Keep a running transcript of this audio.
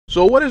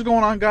So what is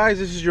going on, guys?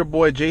 This is your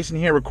boy Jason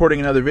here recording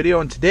another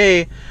video, and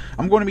today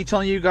I'm going to be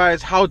telling you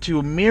guys how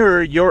to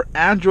mirror your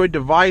Android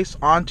device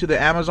onto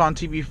the Amazon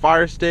TV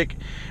Fire Stick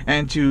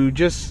and to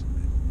just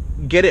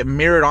get it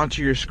mirrored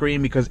onto your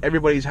screen, because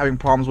everybody's having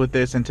problems with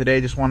this. And today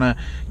I just want to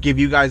give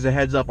you guys a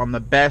heads up on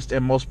the best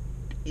and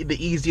the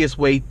easiest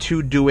way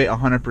to do it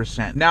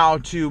 100%. Now,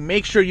 to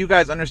make sure you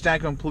guys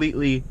understand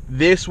completely,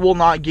 this will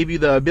not give you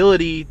the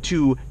ability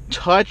to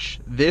touch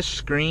this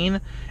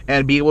screen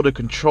and be able to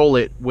control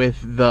it with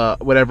the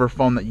whatever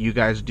phone that you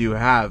guys do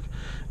have.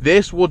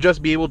 This will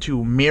just be able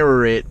to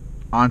mirror it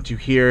onto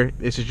here.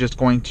 This is just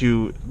going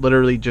to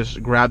literally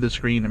just grab the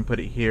screen and put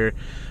it here,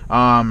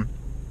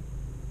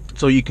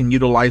 so you can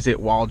utilize it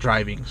while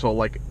driving. So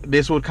like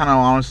this would kind of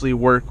honestly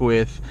work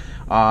with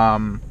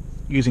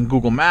using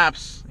Google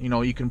Maps. You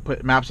know, you can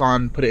put maps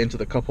on, put it into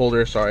the cup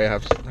holder. Sorry, I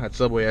had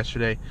Subway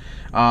yesterday.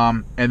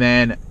 And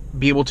then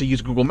be able to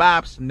use Google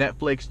Maps,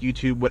 Netflix,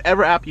 YouTube,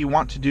 whatever app you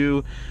want to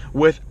do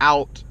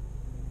without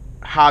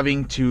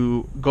having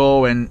to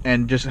go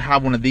and just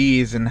have one of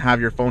these and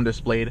have your phone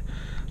displayed.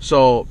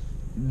 So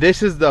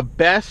this is the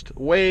best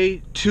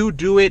way to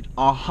do it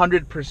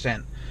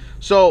 100%.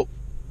 So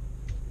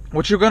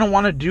what you're going to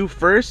want to do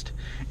first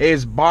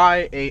is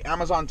buy a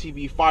Amazon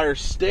TV Fire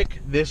Stick.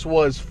 This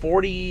was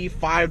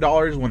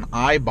 $45 when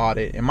I bought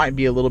it. It might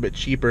be a little bit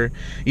cheaper.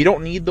 You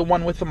don't need the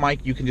one with the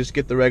mic. You can just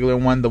get the regular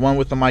one. The one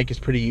with the mic is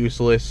pretty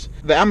useless.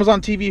 The Amazon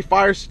TV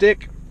Fire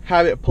Stick,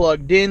 have it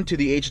plugged in to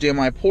the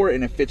HDMI port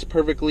and it fits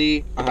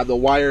perfectly. I have the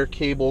wire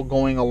cable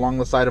going along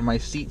the side of my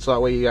seat so that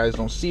way you guys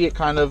don't see it,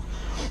 kind of.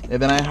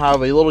 And then I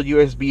have a little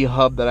USB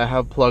hub that I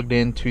have plugged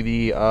into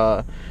the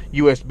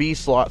USB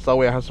slots. That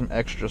way I have some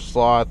extra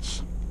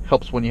slots.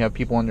 Helps when you have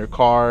people in your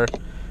car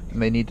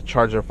and they need to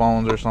charge their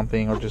phones or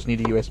something, or just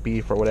need a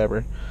USB for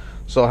whatever.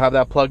 So I have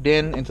that plugged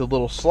in into the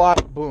little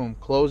slot. Boom,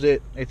 close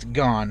it, it's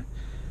gone.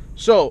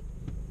 So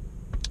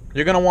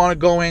you're gonna want to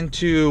go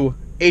into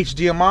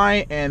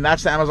HDMI, and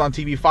that's the Amazon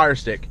TV Fire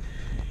Stick.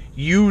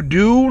 You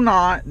do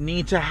not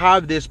need to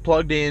have this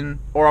plugged in,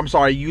 or I'm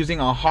sorry, using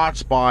a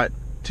hotspot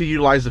to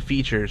utilize the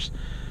features.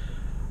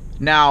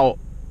 Now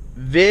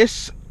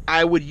this,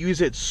 I would use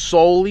it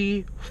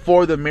solely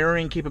for the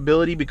mirroring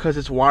capability because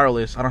it's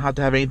wireless. I don't have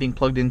to have anything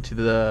plugged into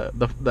my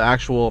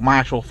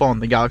actual phone,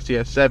 the Galaxy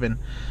S7.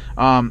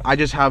 I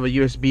just have a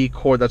USB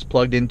cord that's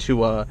plugged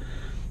into a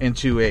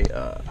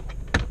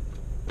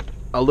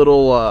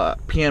little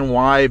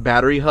PNY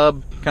battery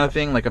hub kind of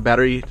thing, like a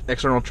battery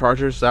external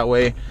charger. So that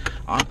way,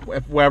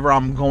 wherever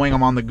I'm going,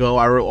 I'm on the go,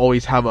 I will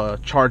always have a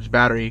charged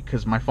battery,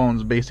 because my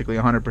phone's basically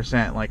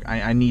 100%. Like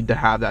I need to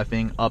have that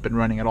thing up and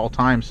running at all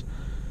times.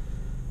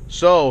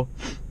 So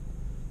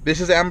this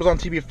is the Amazon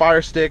TV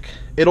Fire Stick.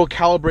 It'll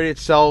calibrate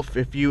itself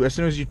as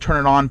soon as you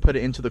turn it on, put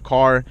it into the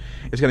car.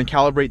 It's going to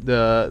calibrate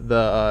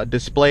the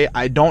display.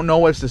 I don't know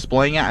what it's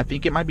displaying at. I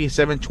think it might be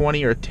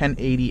 720 or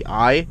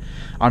 1080i.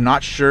 I'm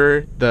not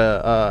sure.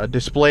 The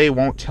display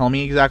won't tell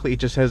me exactly. It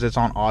just says it's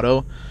on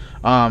auto.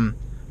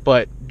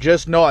 But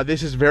just know that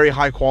this is very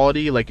high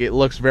quality. Like, it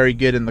looks very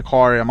good in the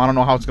car. I don't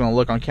know how it's going to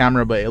look on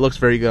camera, but it looks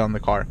very good on the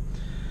car.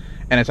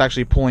 And it's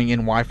actually pulling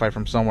in Wi-Fi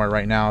from somewhere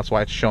right now. That's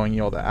why it's showing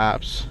you all the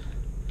apps.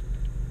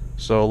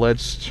 So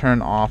let's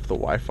turn off the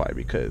Wi-Fi,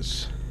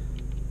 because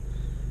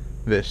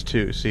this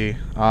too, see?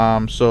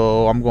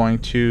 So I'm going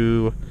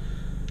to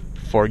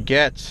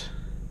forget.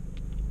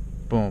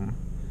 Boom.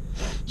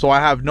 So I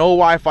have no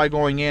Wi-Fi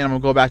going in. I'm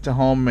going to go back to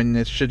home and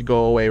it should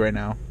go away right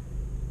now.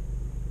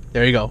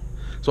 There you go.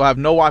 So I have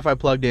no Wi-Fi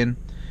plugged in.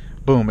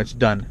 Boom, it's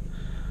done.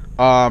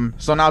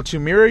 So now to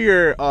mirror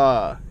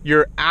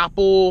your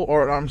Apple,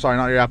 or I'm sorry,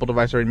 not your Apple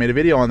device, I already made a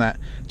video on that.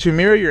 To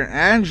mirror your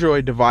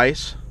Android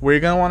device, what you're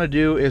going to want to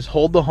do is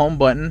hold the home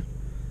button,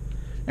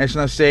 and it's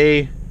going to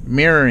say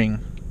mirroring.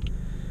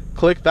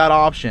 Click that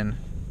option.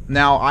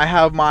 Now I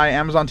have my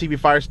Amazon TV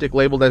Fire Stick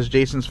labeled as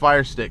Jason's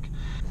Fire Stick.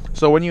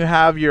 So when you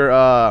have your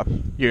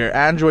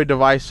Android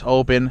device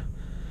open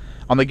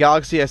on the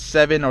Galaxy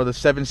S7 or the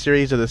 7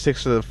 series or the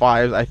 6 or the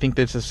 5, I think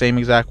that's the same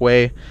exact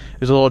way.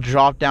 There's a little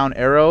drop down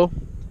arrow,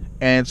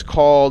 and it's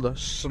called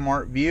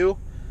Smart View.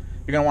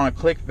 You're going to want to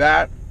click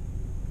that.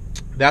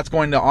 That's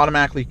going to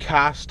automatically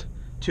cast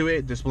to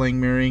it.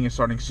 Displaying mirroring is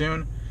starting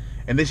soon.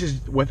 And this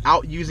is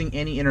without using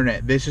any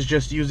internet. This is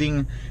just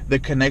using the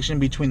connection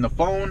between the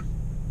phone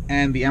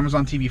and the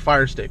Amazon TV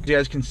Fire Stick. As you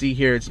guys can see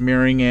here, it's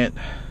mirroring it.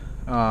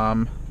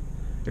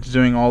 It's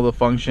doing all the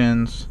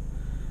functions.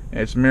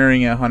 It's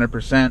mirroring it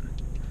 100%.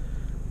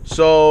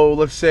 So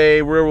let's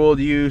say real world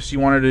use, you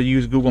wanted to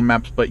use Google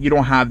Maps, but you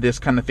don't have this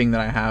kind of thing that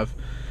I have.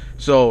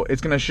 So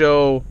it's going to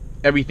show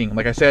everything.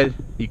 Like I said,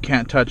 you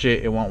can't touch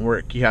it. It won't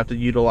work. You have to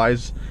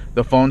utilize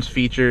the phone's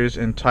features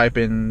and type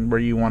in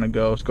where you want to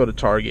go. Let's go to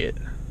Target.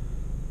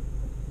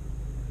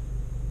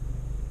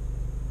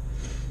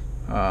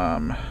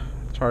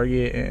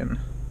 Target and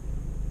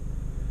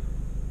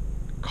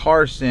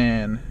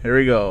Carson. Here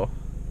we go.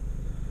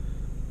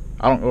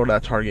 I don't go to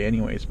that Target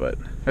anyways, but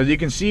as you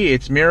can see,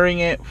 it's mirroring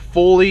it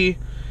fully.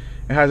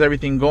 It has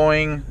everything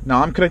going.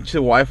 Now I'm connected to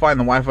Wi-Fi, and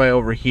the Wi-Fi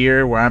over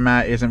here where I'm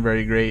at isn't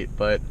very great,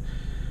 but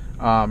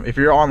If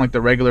you're on like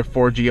the regular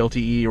 4G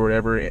LTE or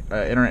whatever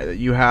internet that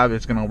you have,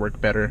 it's gonna work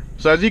better.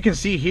 So as you can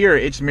see here,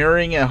 it's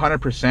mirroring at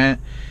 100%.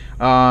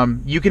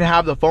 You can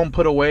have the phone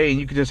put away and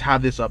you can just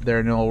have this up there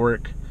and it'll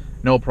work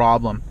no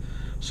problem.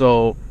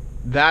 So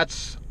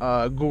that's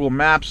Google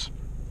Maps.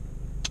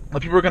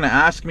 People are gonna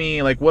ask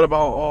me like, what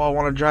about, oh, I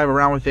want to drive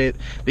around with it,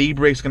 the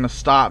e-brake's gonna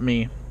stop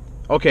me.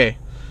 Okay,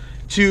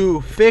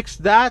 to fix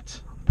that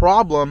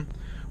problem,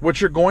 what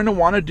you're going to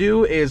want to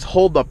do is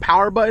hold the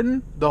power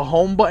button, the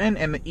home button,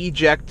 and the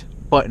eject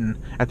button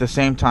at the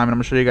same time. And I'm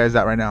going to show you guys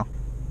that right now.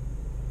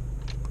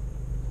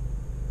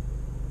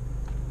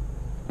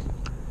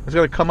 It's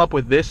going to come up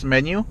with this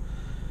menu.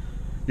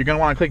 You're going to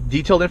want to click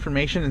detailed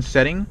information and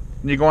setting.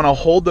 And you're going to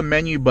hold the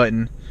menu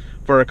button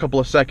for a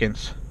couple of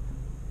seconds.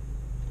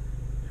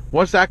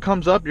 Once that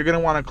comes up, you're going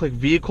to want to click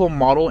vehicle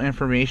model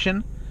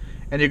information.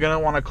 And you're going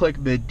to want to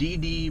click the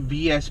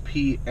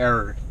DDVSP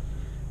error.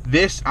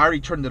 This, I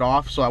already turned it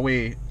off, so that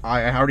way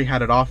I already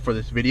had it off for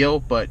this video,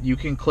 but you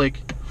can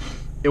click,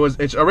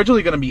 it's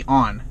originally going to be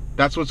on.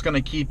 That's what's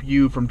going to keep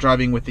you from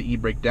driving with the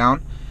e-brake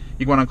down.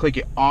 You want to click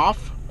it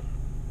off,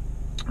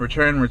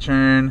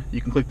 return, you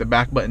can click the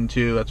back button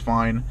too, that's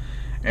fine,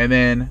 and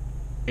then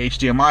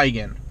HDMI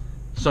again.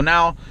 So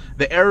now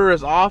the error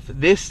is off.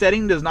 This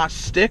setting does not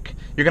stick.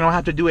 You're going to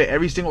have to do it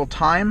every single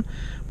time.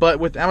 But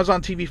with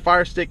Amazon TV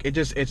Fire Stick,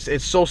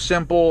 it's so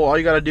simple. All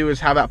you got to do is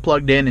have that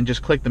plugged in and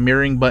just click the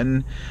mirroring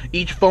button.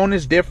 Each phone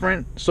is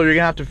different, so you're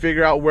going to have to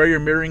figure out where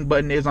your mirroring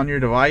button is on your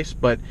device.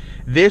 But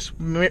the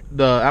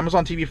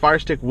Amazon TV Fire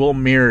Stick will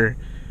mirror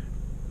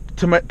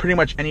to pretty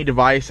much any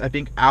device. I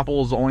think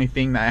Apple is the only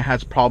thing that it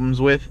has problems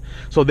with.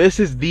 So this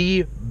is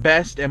the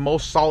best and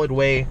most solid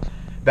way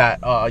that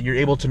you're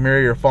able to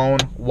mirror your phone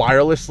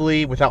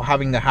wirelessly without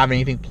having to have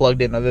anything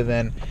plugged in other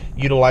than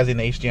utilizing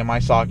the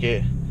HDMI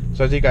socket.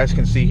 So as you guys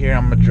can see here,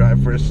 I'm gonna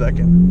drive for a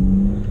second.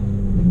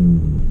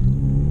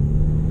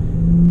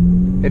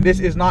 And this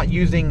is not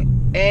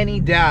using any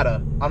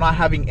data. I'm not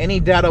having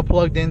any data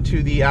plugged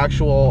into the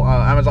actual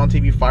Amazon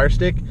TV Fire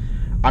Stick.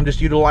 I'm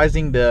just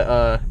utilizing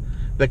the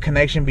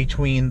connection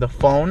between the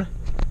phone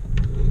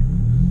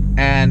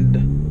and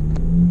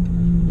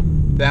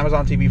the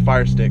Amazon TV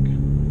Fire Stick.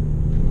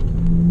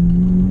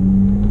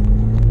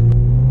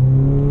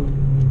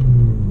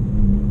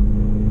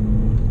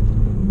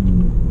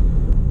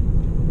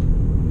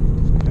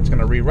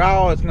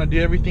 Reroute, it's going to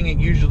do everything it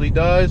usually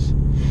does.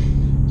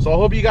 So I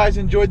hope you guys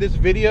enjoyed this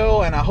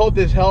video, and I hope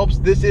this helps.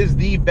 This is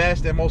the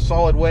best and most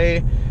solid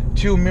way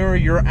to mirror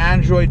your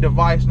Android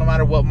device, no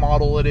matter what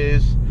model it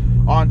is,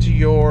 onto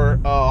your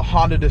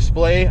Honda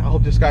display. I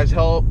hope this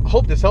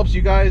helps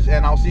you guys,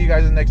 and I'll see you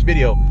guys in the next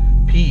video.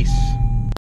 Peace.